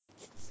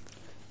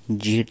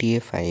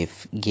GTA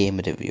 5 Game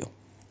Review.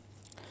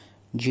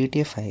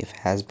 GTA 5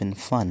 has been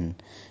fun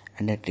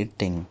and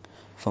addicting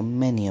for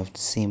many of the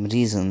same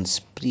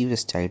reasons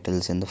previous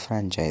titles in the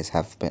franchise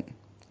have been.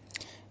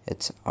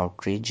 It's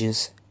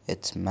outrageous,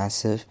 it's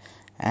massive,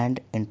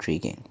 and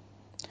intriguing.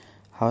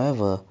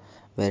 However,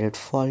 where it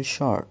falls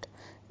short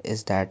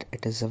is that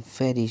it is a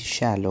very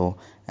shallow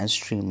and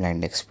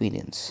streamlined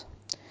experience.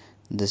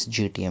 This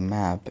GTA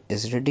map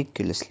is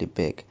ridiculously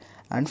big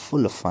and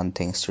full of fun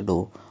things to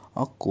do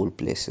or cool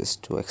places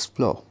to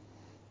explore.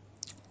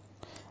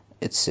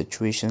 It's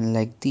situations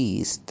like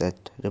these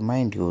that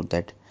remind you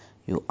that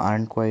you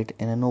aren't quite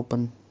in an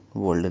open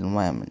world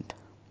environment.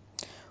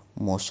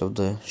 Most of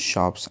the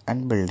shops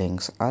and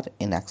buildings are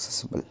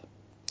inaccessible.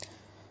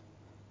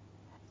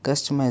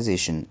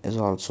 Customization is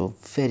also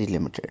very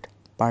limited,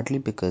 partly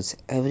because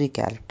every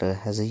character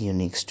has a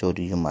unique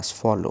story you must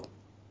follow,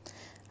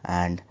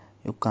 and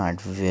you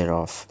can't veer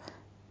off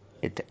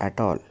it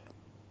at all.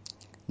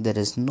 There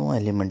is no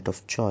element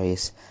of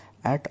choice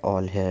at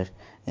all here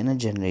in a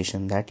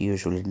generation that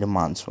usually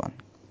demands one.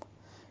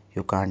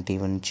 You can't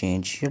even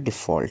change your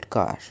default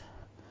car.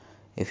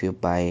 If you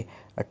buy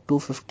a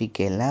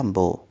 250k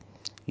Lambo,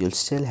 you'll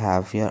still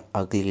have your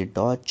ugly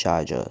Dodge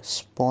Charger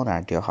spawn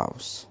at your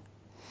house.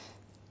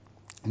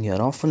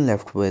 You're often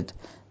left with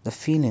the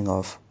feeling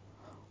of,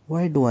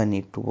 why do I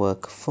need to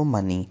work for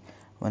money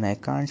when I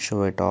can't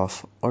show it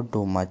off or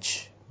do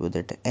much with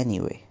it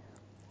anyway?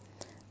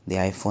 The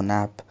iPhone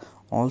app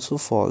also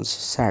falls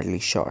sadly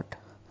short.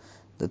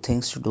 The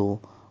things to do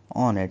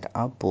on it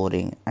are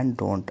boring and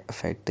don't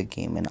affect the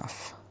game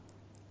enough.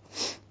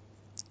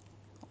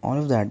 All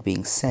of that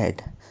being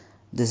said,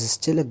 this is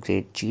still a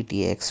great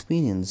GTA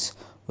experience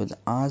with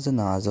hours and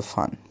hours of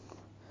fun,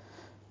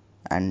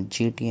 and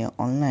GTA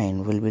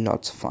Online will be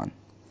lots of fun.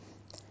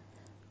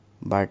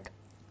 But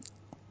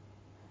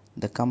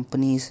the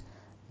companies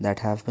that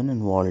have been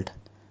involved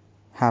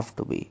have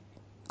to be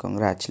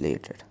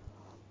congratulated.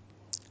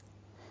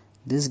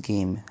 This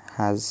game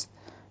has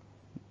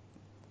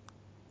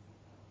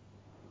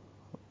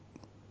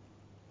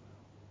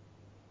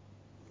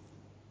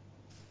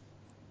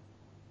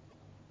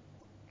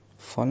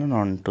fallen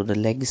on to the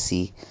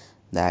legacy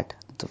that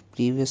the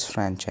previous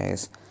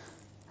franchise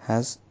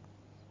has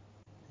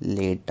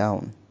laid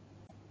down.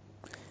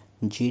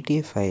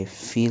 GTA 5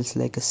 feels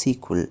like a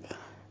sequel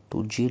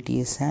to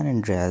GTA San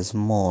Andreas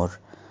more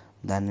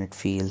than it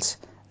feels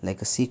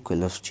like a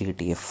sequel of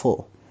GTA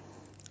 4.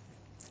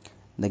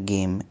 The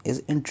game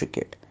is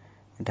intricate.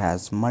 It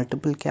has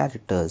multiple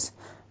characters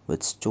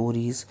with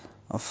stories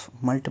of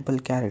multiple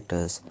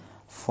characters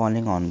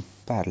falling on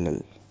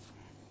parallel.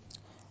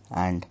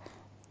 And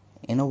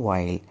in a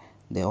while,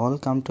 they all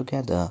come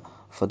together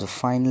for the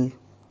final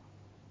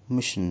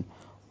mission,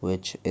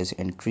 which is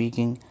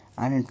intriguing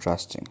and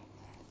interesting.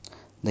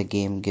 The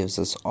game gives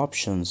us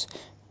options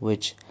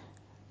which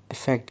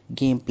affect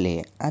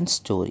gameplay and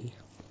story.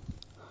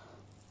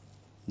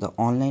 The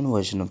online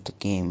version of the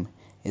game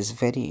is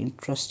very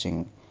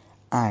interesting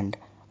and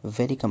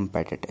very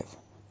competitive,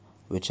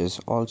 which is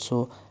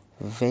also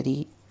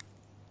very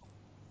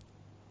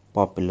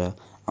popular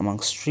among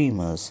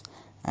streamers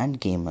and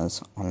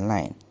gamers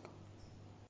online.